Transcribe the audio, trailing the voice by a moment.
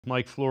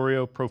Mike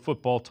Florio, Pro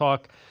Football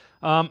Talk,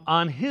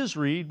 on his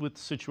read with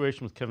the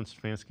situation with Kevin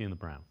Stefanski and the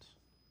Browns.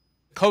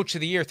 Coach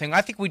of the Year thing.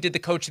 I think we did the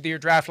Coach of the Year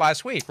draft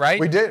last week, right?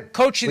 We did.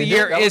 Coach of the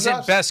Year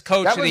isn't best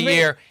Coach of the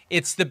Year.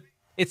 It's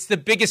the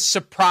biggest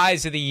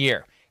surprise of the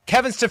year.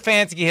 Kevin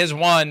Stefanski has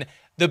won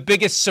the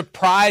biggest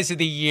surprise of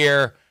the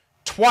year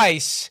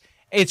twice.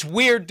 It's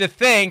weird to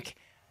think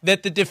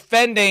that the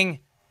defending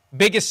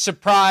biggest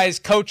surprise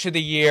Coach of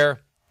the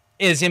Year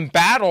is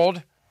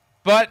embattled,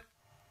 but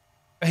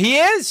he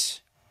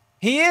is.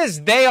 He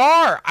is. They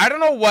are. I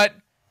don't know what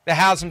the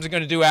Haslam's are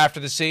going to do after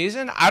the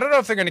season. I don't know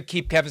if they're going to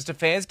keep Kevin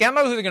Stefanski. I don't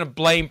know who they're going to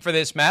blame for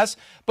this mess,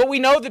 but we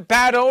know that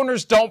bad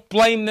owners don't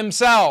blame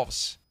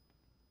themselves.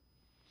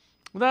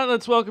 With that,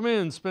 let's welcome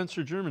in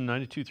Spencer German,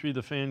 92.3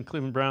 The Fan,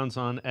 Cleveland Browns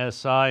on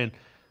SI.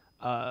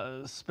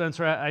 And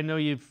Spencer, I know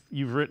you've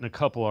written a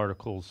couple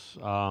articles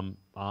on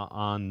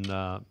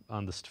the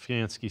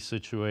Stefanski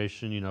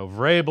situation. You know,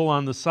 Vrabel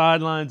on the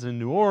sidelines in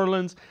New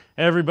Orleans.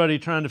 Everybody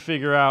trying to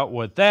figure out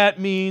what that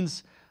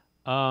means.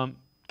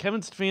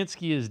 Kevin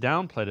Stefanski has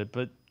downplayed it,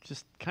 but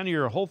just kind of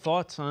your whole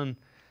thoughts on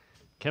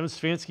Kevin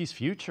Stefanski's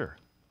future.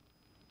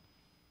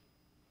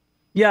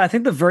 Yeah, I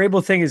think the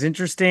Vrabel thing is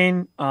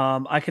interesting.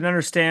 I can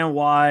understand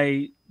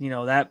why,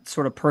 that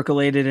sort of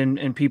percolated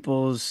in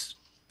people's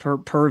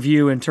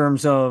purview in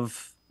terms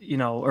of,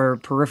 or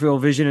peripheral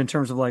vision in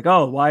terms of like,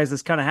 oh, why is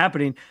this kind of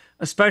happening?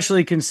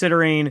 Especially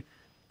considering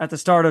at the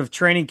start of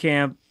training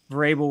camp,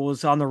 Vrabel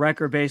was on the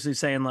record basically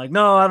saying like,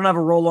 no, I don't have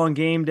a role on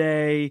game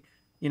day.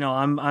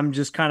 I'm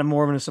just kind of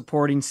more of in a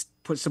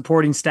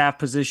supporting staff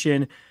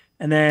position.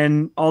 And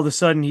then all of a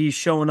sudden he's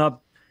showing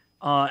up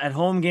at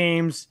home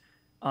games.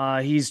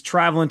 He's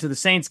traveling to the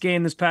Saints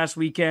game this past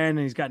weekend and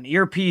he's got an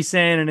earpiece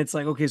in and it's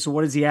like, okay, so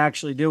what is he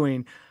actually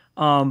doing?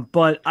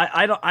 But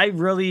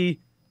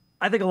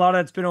I think a lot of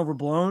that's been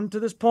overblown to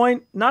this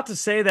point. Not to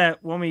say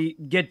that when we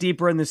get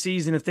deeper in the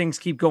season, if things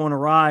keep going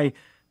awry,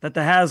 that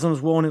the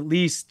Haslams won't at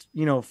least,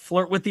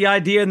 flirt with the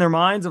idea in their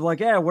minds of like,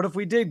 yeah, what if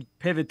we did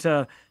pivot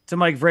to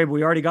Mike Vrabel?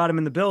 We already got him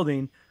in the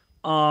building.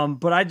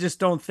 But I just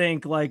don't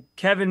think, like,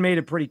 Kevin made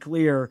it pretty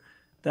clear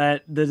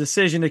that the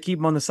decision to keep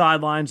him on the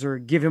sidelines or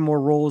give him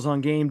more roles on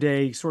game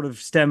day sort of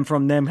stemmed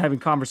from them having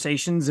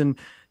conversations and,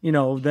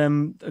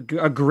 them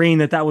agreeing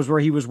that was where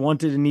he was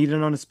wanted and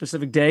needed on a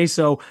specific day.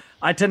 So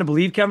I tend to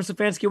believe Kevin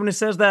Stefanski when he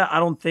says that. I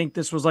don't think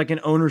this was like an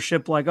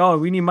ownership like, oh,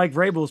 we need Mike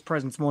Vrabel's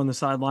presence more on the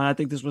sideline. I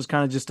think this was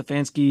kind of just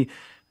Stefanski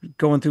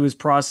going through his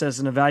process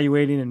and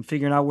evaluating and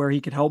figuring out where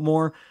he could help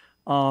more.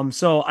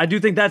 So I do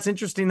think that's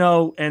interesting,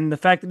 though, and the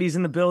fact that he's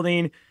in the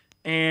building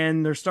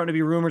and there's starting to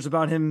be rumors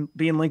about him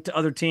being linked to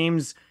other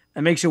teams,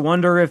 it makes you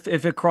wonder if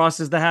it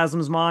crosses the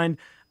Haslam's mind.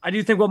 I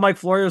do think what Mike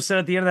Florio said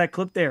at the end of that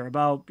clip there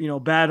about,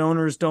 bad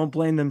owners don't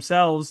blame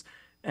themselves.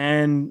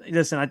 And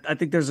listen, I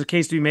think there's a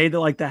case to be made that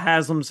like the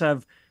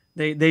Haslams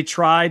they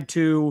tried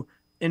to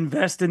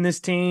invest in this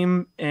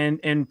team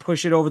and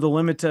push it over the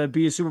limit to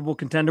be a Super Bowl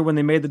contender when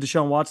they made the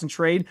Deshaun Watson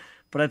trade.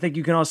 But I think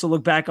you can also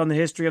look back on the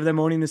history of them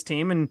owning this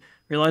team and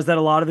realize that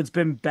a lot of it's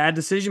been bad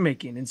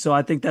decision-making. And so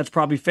I think that's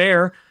probably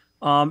fair.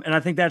 And I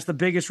think that's the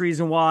biggest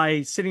reason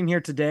why sitting here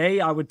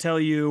today, I would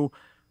tell you,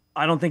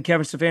 I don't think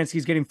Kevin Stefanski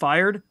is getting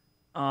fired.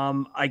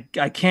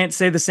 I can't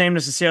say the same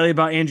necessarily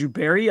about Andrew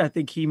Berry. I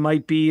think he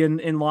might be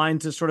in line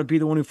to sort of be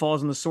the one who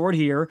falls on the sword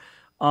here.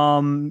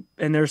 And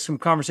there's some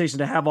conversation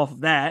to have off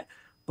of that.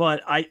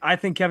 But I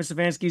think Kevin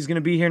Stefanski is going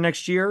to be here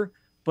next year.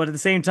 But at the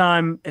same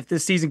time, if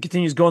this season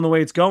continues going the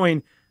way it's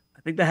going,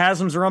 I think the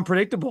Haslams are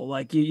unpredictable.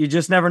 Like you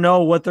just never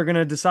know what they're going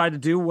to decide to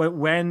do,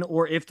 when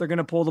or if they're going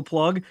to pull the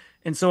plug.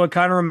 And so it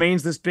kind of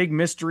remains this big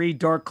mystery,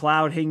 dark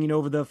cloud hanging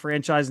over the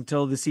franchise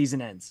until the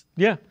season ends.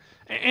 Yeah.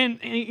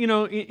 And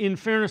in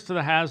fairness to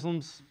the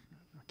Haslams,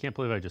 I can't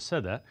believe I just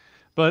said that,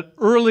 but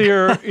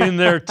earlier in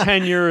their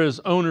tenure as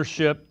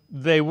ownership,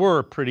 they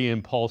were pretty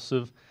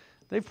impulsive.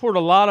 They've poured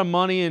a lot of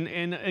money,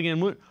 and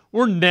again,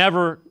 we're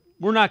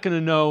not going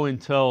to know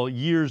until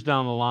years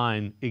down the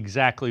line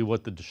exactly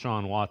what the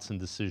Deshaun Watson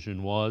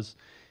decision was.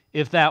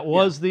 If that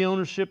was the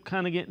ownership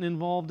kind of getting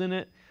involved in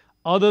it,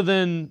 other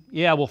than,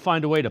 we'll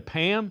find a way to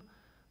pay him,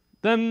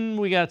 then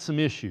we got some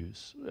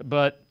issues.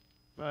 But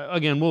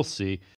again, we'll see.